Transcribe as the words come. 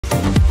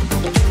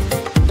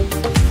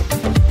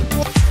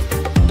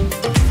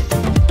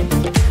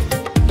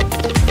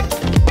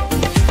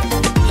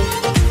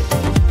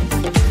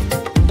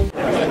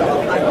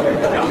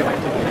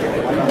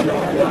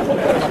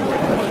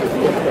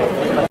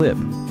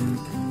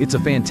It's a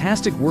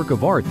fantastic work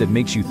of art that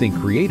makes you think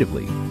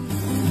creatively.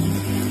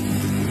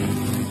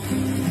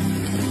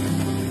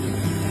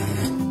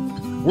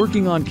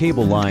 Working on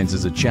cable lines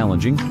is a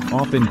challenging,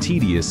 often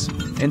tedious,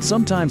 and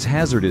sometimes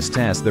hazardous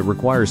task that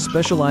requires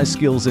specialized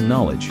skills and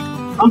knowledge.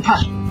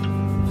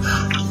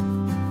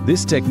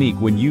 This technique,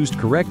 when used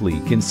correctly,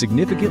 can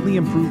significantly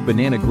improve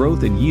banana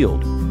growth and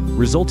yield,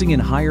 resulting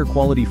in higher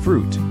quality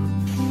fruit.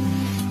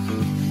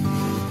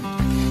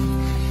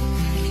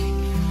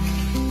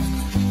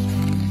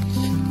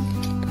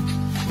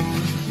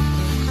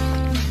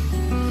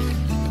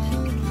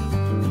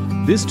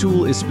 This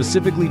tool is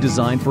specifically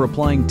designed for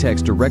applying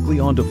text directly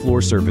onto floor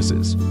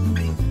surfaces.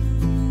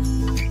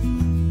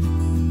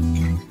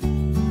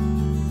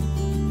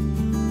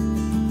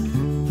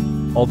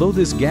 Although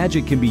this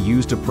gadget can be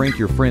used to prank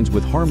your friends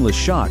with harmless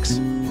shocks,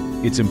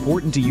 it's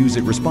important to use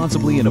it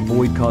responsibly and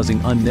avoid causing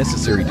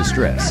unnecessary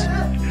distress.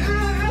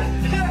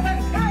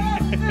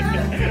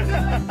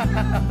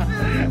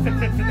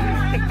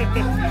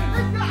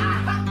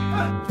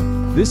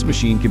 This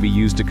machine can be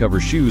used to cover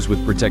shoes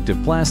with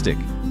protective plastic,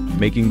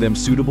 making them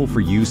suitable for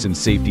use in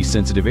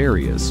safety-sensitive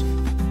areas.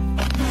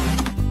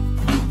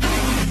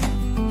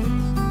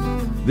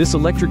 This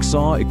electric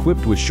saw,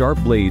 equipped with sharp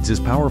blades, is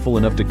powerful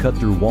enough to cut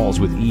through walls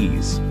with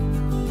ease.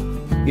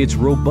 Its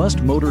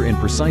robust motor and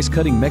precise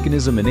cutting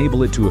mechanism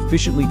enable it to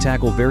efficiently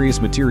tackle various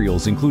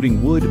materials,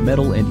 including wood,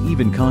 metal, and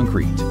even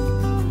concrete.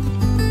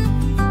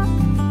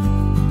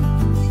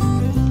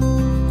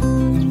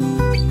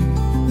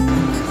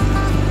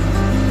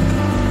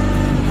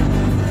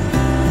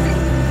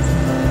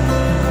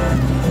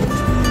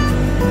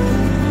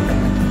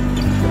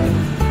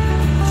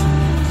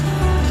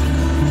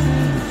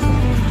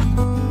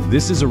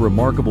 This is a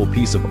remarkable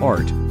piece of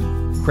art,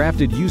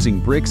 crafted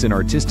using bricks and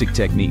artistic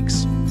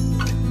techniques.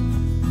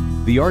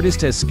 The artist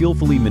has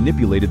skillfully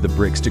manipulated the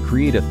bricks to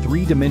create a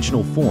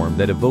three-dimensional form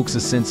that evokes a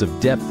sense of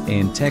depth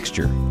and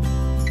texture.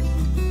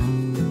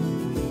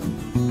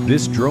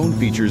 This drone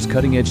features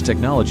cutting-edge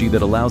technology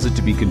that allows it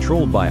to be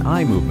controlled by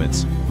eye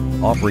movements,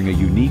 offering a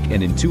unique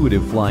and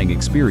intuitive flying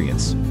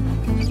experience.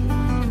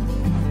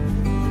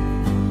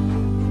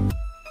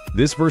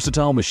 This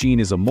versatile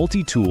machine is a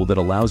multi-tool that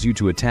allows you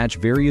to attach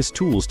various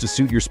tools to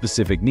suit your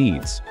specific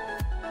needs.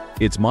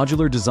 Its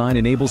modular design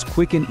enables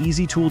quick and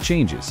easy tool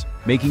changes,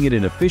 making it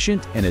an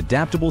efficient and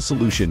adaptable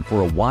solution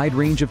for a wide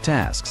range of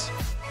tasks.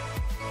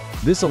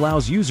 This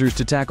allows users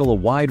to tackle a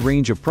wide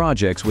range of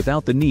projects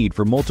without the need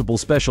for multiple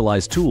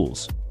specialized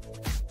tools.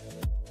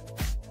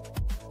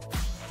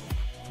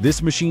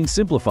 This machine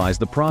simplifies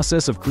the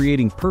process of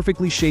creating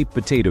perfectly shaped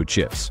potato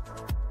chips.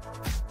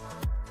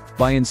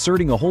 By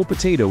inserting a whole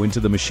potato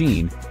into the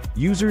machine,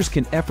 users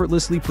can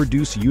effortlessly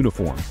produce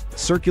uniform,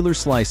 circular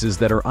slices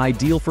that are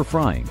ideal for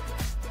frying.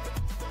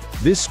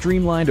 This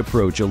streamlined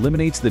approach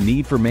eliminates the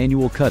need for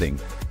manual cutting,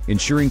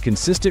 ensuring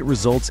consistent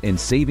results and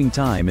saving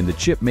time in the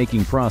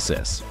chip-making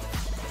process.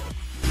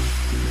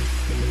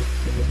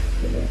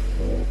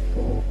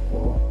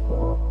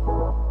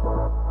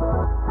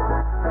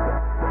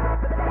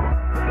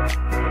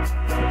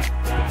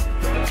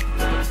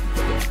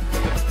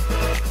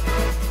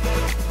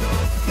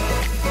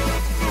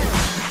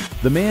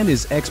 The man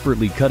is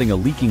expertly cutting a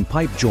leaking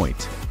pipe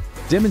joint,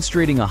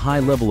 demonstrating a high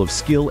level of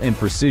skill and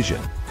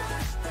precision.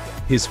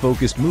 His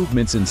focused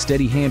movements and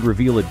steady hand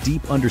reveal a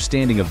deep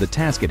understanding of the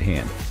task at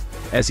hand,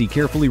 as he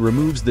carefully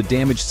removes the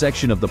damaged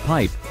section of the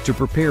pipe to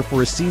prepare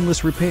for a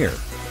seamless repair.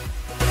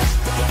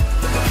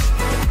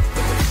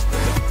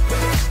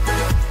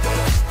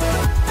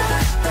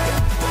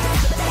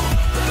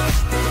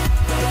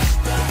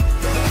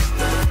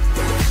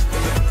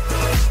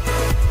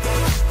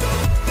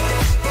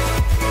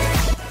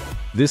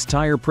 This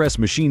tire press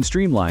machine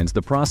streamlines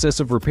the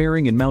process of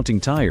repairing and mounting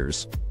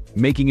tires,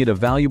 making it a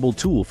valuable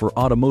tool for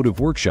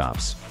automotive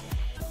workshops.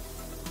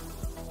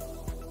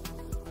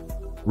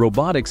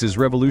 Robotics is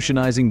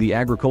revolutionizing the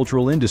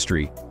agricultural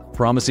industry,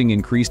 promising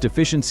increased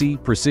efficiency,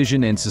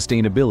 precision, and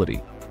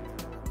sustainability.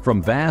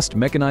 From vast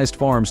mechanized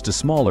farms to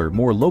smaller,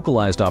 more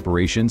localized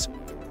operations,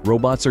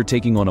 robots are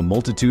taking on a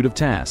multitude of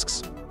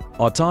tasks.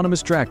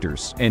 Autonomous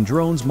tractors and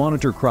drones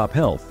monitor crop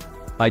health,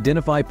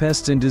 identify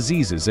pests and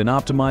diseases, and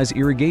optimize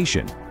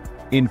irrigation.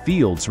 In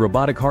fields,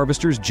 robotic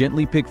harvesters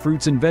gently pick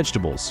fruits and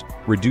vegetables,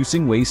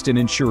 reducing waste and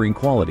ensuring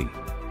quality.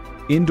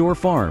 Indoor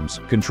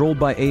farms, controlled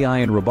by AI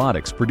and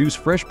robotics, produce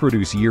fresh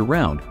produce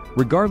year-round,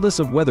 regardless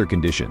of weather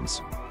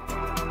conditions.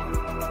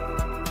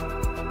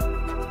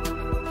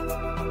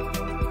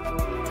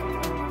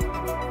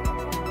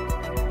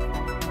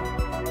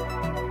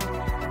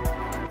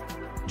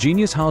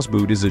 Genius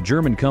Houseboot is a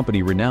German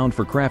company renowned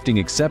for crafting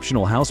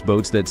exceptional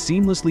houseboats that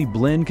seamlessly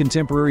blend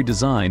contemporary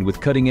design with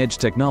cutting-edge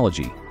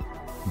technology.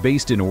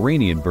 Based in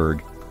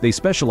Oranienburg, they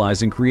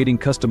specialize in creating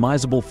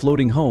customizable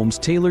floating homes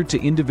tailored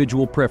to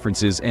individual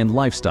preferences and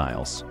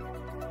lifestyles.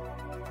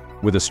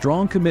 With a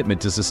strong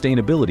commitment to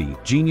sustainability,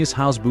 Genius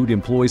Houseboot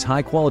employs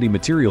high-quality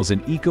materials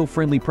and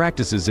eco-friendly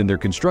practices in their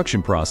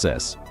construction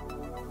process.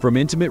 From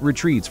intimate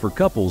retreats for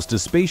couples to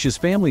spacious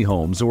family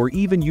homes or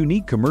even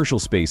unique commercial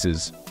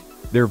spaces,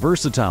 Their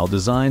versatile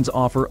designs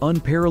offer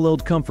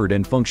unparalleled comfort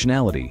and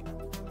functionality.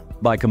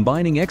 By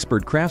combining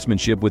expert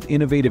craftsmanship with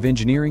innovative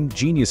engineering,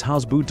 Genius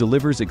Houseboot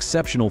delivers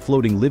exceptional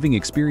floating living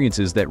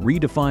experiences that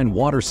redefine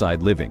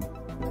waterside living.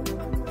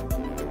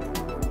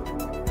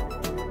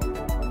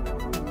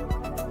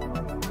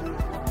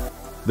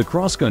 The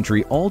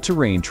cross-country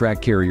all-terrain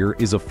track carrier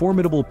is a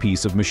formidable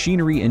piece of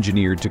machinery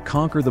engineered to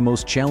conquer the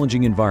most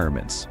challenging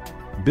environments.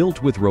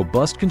 Built with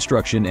robust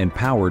construction and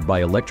powered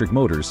by electric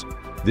motors,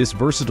 this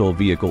versatile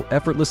vehicle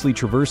effortlessly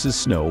traverses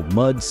snow,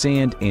 mud,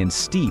 sand, and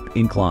steep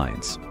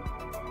inclines.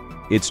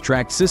 Its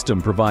tracked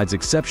system provides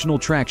exceptional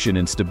traction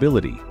and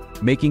stability,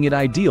 making it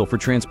ideal for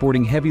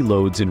transporting heavy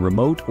loads in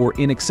remote or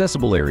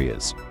inaccessible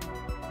areas.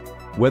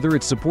 Whether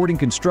it's supporting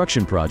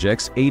construction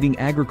projects, aiding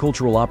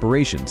agricultural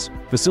operations,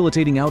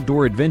 facilitating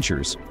outdoor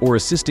adventures, or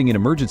assisting in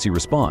emergency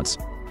response,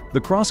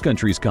 the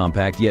cross-country's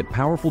compact yet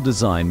powerful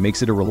design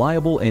makes it a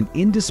reliable and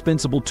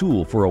indispensable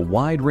tool for a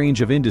wide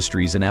range of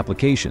industries and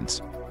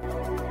applications.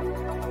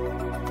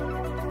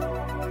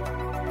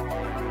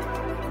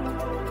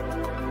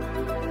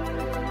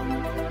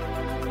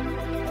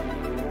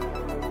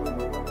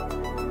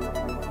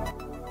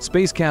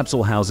 Space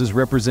capsule houses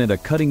represent a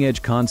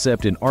cutting-edge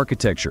concept in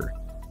architecture,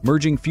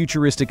 merging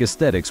futuristic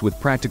aesthetics with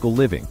practical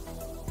living.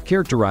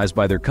 Characterized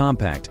by their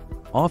compact,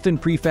 often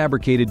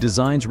prefabricated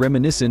designs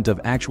reminiscent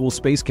of actual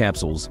space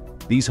capsules,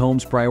 these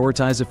homes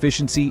prioritize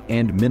efficiency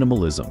and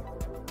minimalism.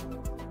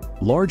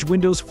 Large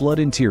windows flood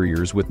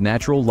interiors with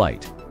natural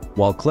light,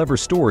 while clever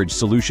storage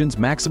solutions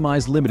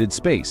maximize limited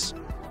space.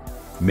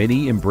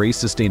 Many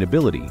embrace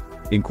sustainability,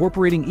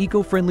 incorporating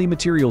eco-friendly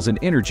materials and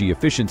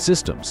energy-efficient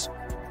systems.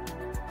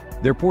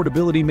 Their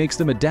portability makes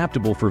them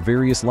adaptable for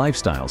various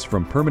lifestyles,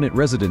 from permanent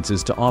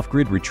residences to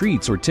off-grid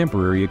retreats or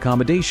temporary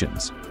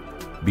accommodations.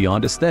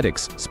 Beyond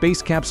aesthetics,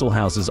 space capsule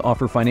houses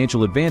offer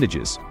financial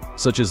advantages,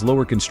 such as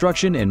lower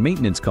construction and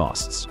maintenance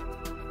costs.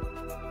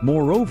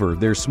 Moreover,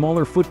 their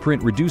smaller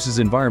footprint reduces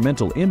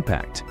environmental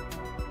impact.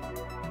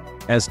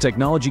 As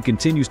technology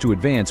continues to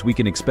advance, we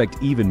can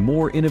expect even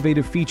more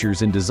innovative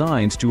features and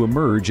designs to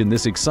emerge in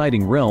this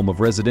exciting realm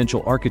of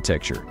residential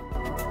architecture.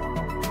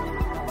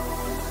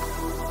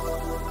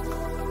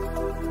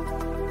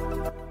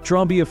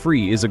 Trombia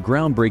Free is a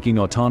groundbreaking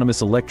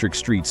autonomous electric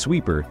street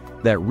sweeper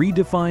that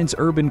redefines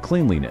urban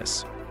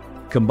cleanliness.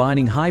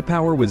 Combining high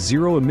power with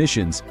zero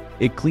emissions,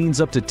 it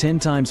cleans up to 10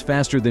 times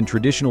faster than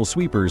traditional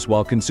sweepers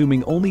while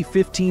consuming only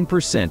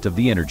 15% of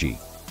the energy.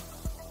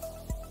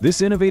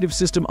 This innovative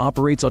system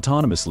operates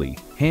autonomously,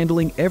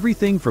 handling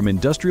everything from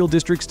industrial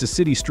districts to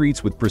city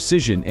streets with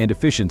precision and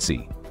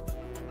efficiency.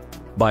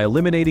 By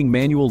eliminating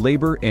manual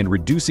labor and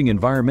reducing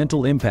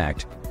environmental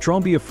impact,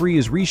 Trombia Free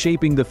is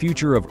reshaping the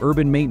future of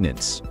urban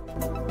maintenance.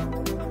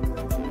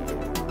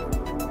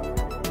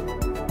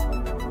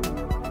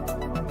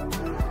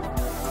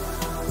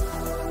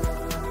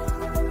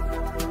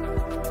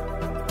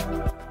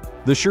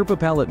 The Sherpa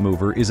Pallet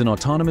Mover is an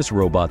autonomous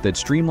robot that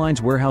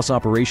streamlines warehouse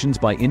operations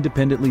by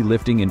independently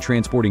lifting and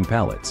transporting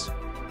pallets.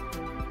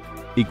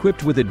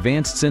 Equipped with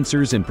advanced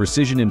sensors and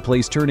precision in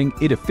place turning,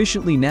 it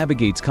efficiently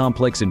navigates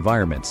complex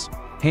environments,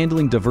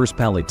 handling diverse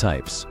pallet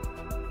types.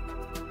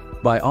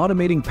 By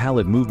automating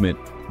pallet movement,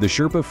 the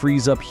Sherpa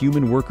frees up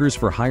human workers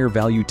for higher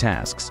value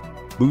tasks,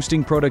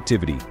 boosting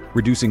productivity,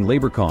 reducing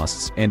labor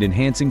costs, and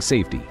enhancing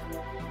safety.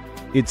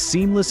 Its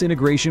seamless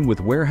integration with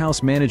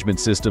warehouse management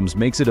systems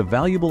makes it a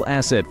valuable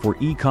asset for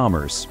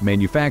e-commerce,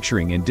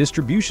 manufacturing, and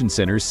distribution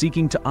centers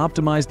seeking to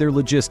optimize their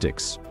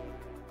logistics.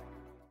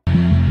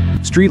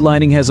 Street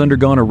lighting has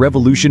undergone a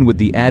revolution with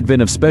the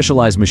advent of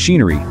specialized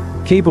machinery,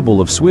 capable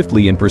of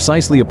swiftly and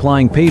precisely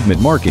applying pavement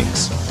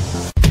markings.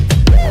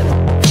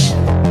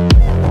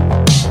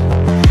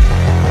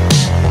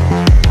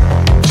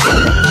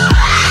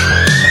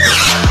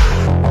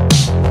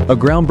 A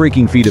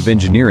groundbreaking feat of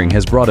engineering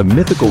has brought a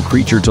mythical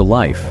creature to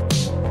life.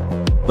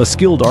 A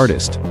skilled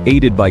artist,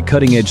 aided by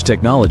cutting-edge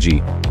technology,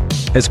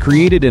 has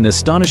created an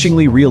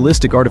astonishingly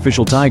realistic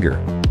artificial tiger.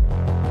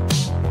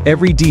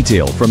 Every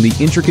detail, from the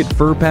intricate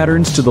fur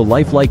patterns to the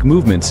lifelike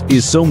movements,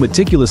 is so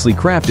meticulously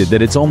crafted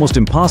that it's almost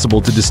impossible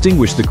to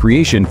distinguish the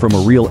creation from a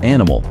real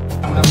animal.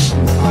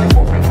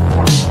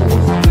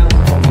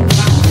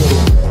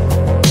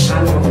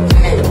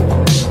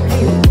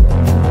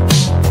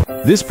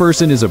 This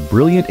person is a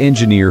brilliant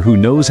engineer who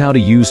knows how to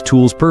use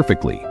tools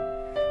perfectly.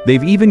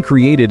 They've even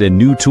created a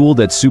new tool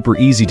that's super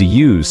easy to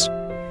use.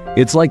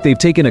 It's like they've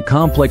taken a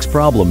complex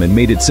problem and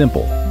made it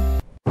simple.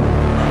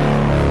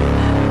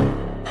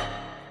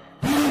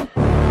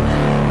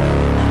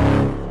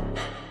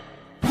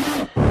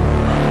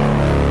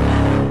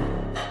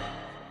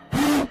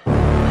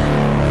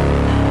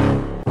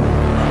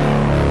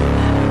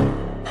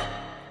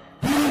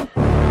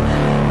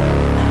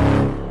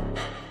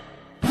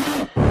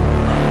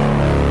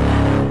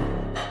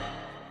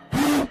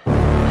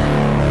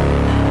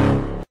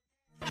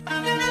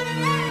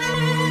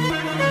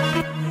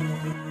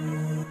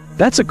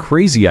 That's a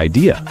crazy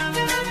idea.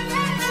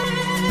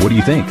 What do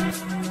you think?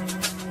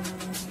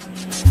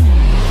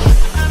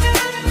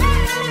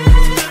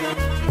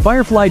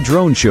 Firefly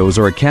drone shows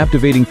are a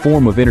captivating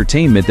form of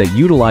entertainment that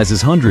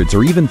utilizes hundreds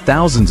or even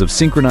thousands of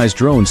synchronized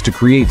drones to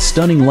create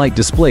stunning light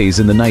displays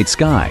in the night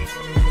sky.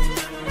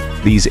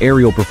 These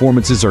aerial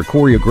performances are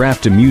choreographed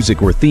to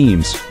music or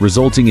themes,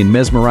 resulting in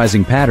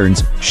mesmerizing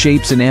patterns,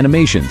 shapes, and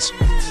animations.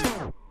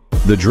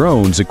 The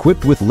drones,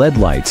 equipped with LED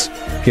lights,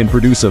 can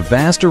produce a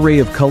vast array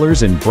of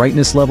colors and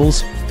brightness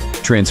levels,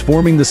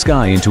 transforming the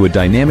sky into a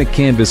dynamic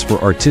canvas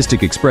for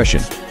artistic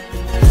expression.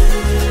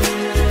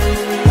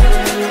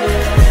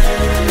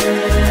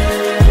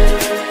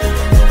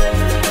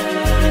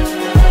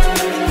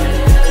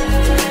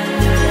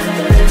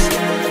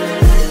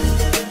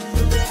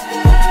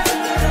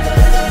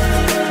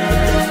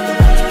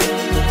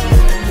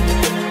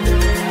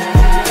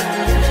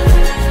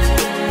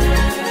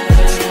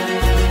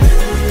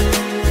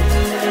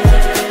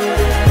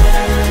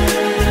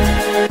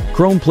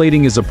 Chrome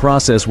plating is a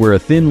process where a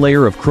thin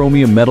layer of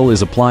chromium metal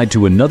is applied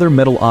to another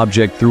metal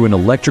object through an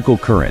electrical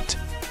current.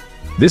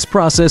 This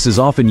process is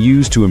often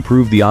used to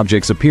improve the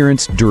object's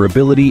appearance,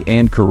 durability,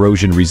 and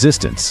corrosion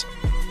resistance.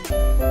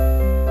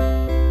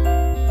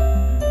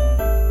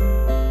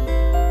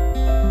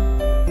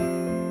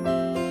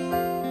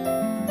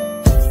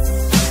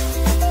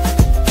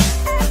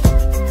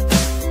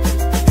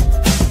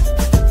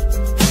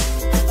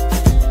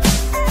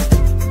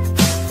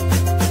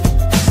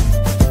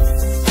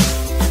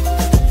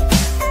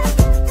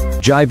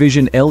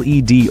 ZAIB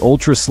LED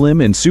ultra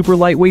slim and super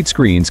lightweight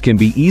screens can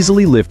be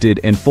easily lifted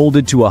and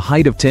folded to a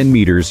height of 10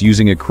 meters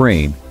using a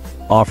crane,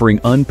 offering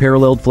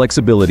unparalleled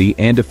flexibility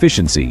and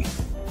efficiency.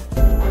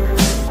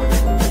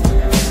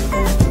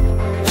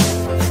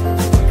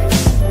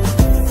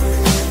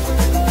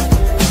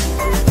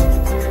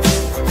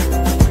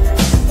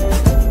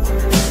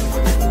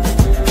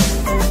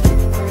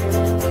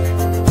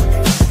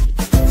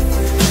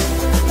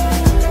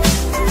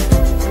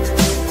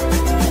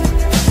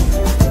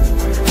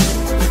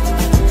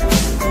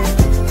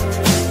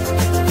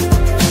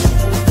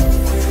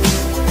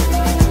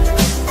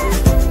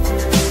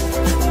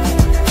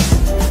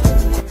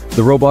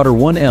 The Robotter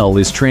 1L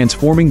is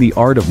transforming the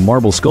art of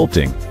marble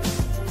sculpting.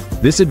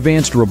 This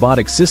advanced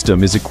robotic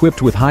system is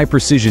equipped with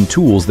high-precision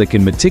tools that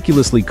can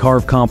meticulously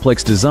carve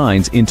complex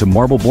designs into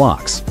marble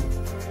blocks.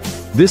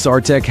 This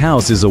Artec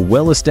house is a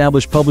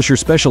well-established publisher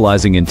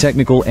specializing in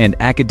technical and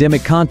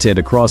academic content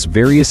across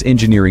various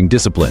engineering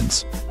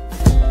disciplines.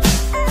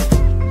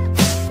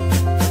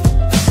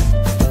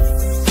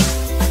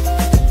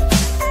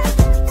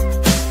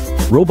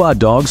 Robot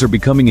dogs are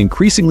becoming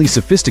increasingly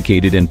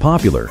sophisticated and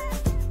popular.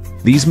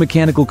 These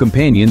mechanical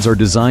companions are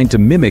designed to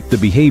mimic the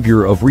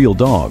behavior of real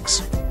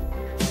dogs.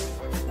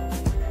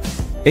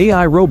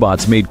 AI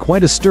robots made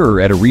quite a stir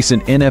at a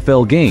recent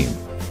NFL game.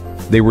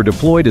 They were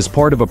deployed as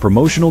part of a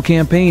promotional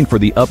campaign for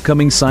the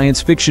upcoming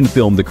science fiction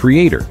film The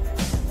Creator.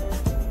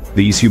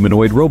 These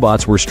humanoid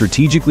robots were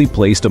strategically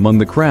placed among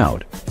the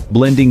crowd,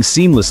 blending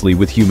seamlessly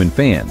with human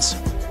fans.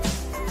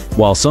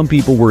 While some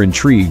people were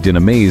intrigued and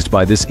amazed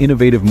by this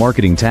innovative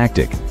marketing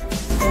tactic,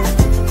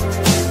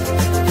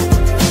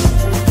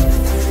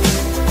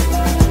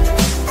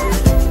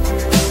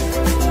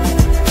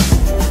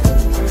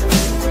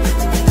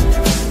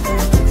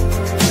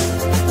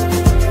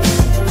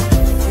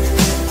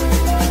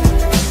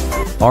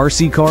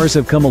 RC cars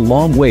have come a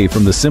long way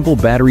from the simple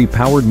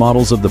battery-powered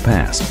models of the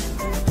past.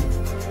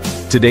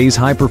 Today's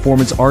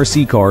high-performance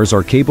RC cars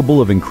are capable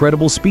of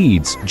incredible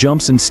speeds,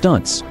 jumps, and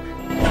stunts.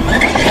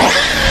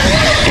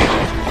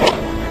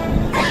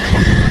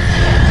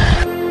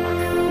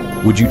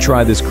 Would you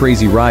try this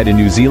crazy ride in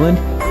New Zealand?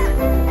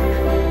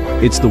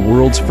 It's the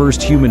world's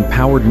first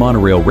human-powered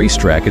monorail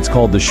racetrack. It's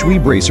called the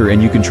Schweeb Racer,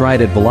 and you can try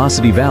it at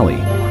Velocity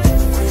Valley.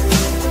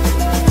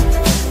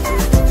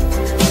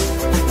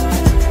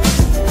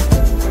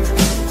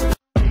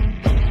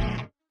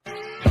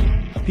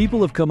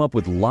 People have come up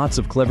with lots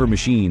of clever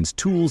machines,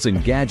 tools,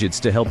 and gadgets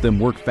to help them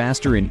work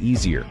faster and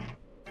easier.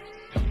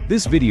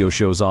 This video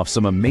shows off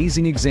some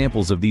amazing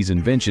examples of these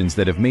inventions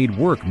that have made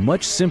work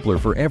much simpler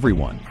for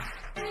everyone.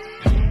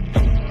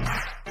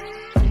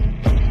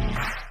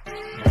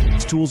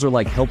 These tools are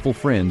like helpful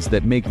friends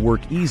that make work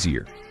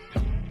easier.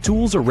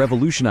 Tools are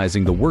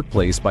revolutionizing the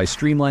workplace by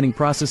streamlining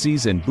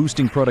processes and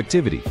boosting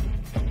productivity.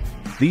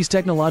 These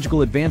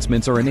technological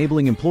advancements are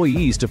enabling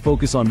employees to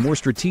focus on more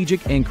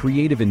strategic and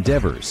creative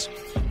endeavors.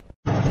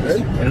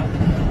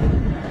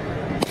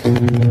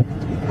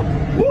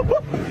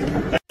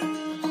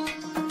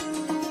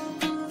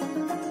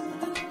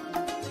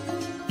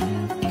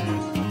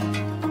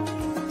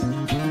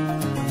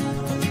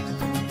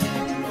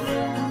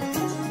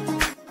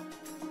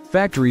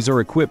 Factories are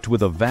equipped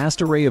with a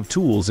vast array of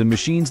tools and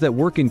machines that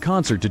work in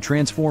concert to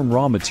transform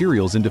raw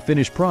materials into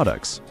finished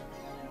products.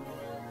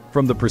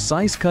 From the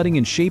precise cutting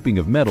and shaping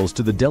of metals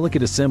to the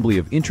delicate assembly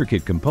of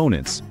intricate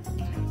components,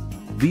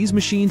 these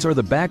machines are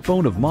the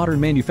backbone of modern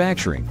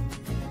manufacturing.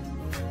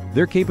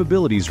 Their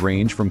capabilities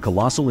range from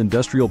colossal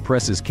industrial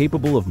presses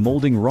capable of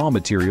molding raw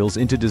materials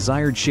into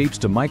desired shapes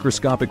to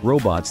microscopic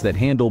robots that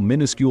handle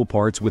minuscule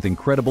parts with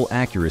incredible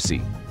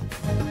accuracy.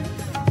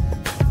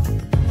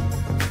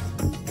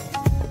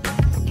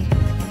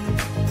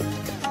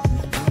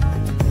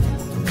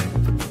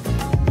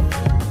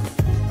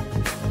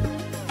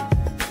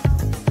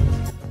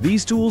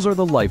 These tools are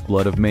the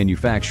lifeblood of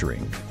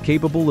manufacturing,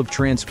 capable of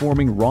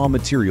transforming raw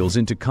materials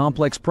into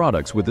complex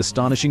products with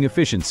astonishing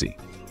efficiency.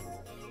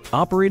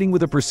 Operating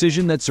with a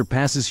precision that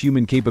surpasses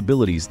human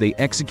capabilities, they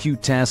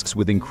execute tasks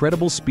with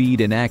incredible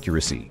speed and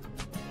accuracy.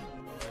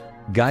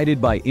 Guided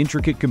by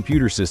intricate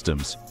computer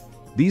systems,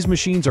 these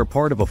machines are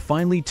part of a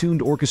finely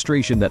tuned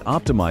orchestration that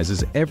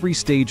optimizes every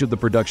stage of the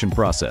production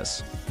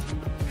process.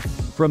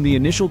 From the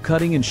initial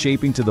cutting and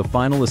shaping to the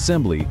final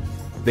assembly,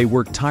 they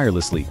work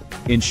tirelessly,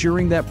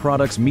 ensuring that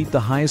products meet the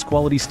highest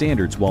quality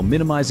standards while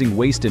minimizing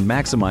waste and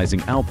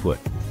maximizing output.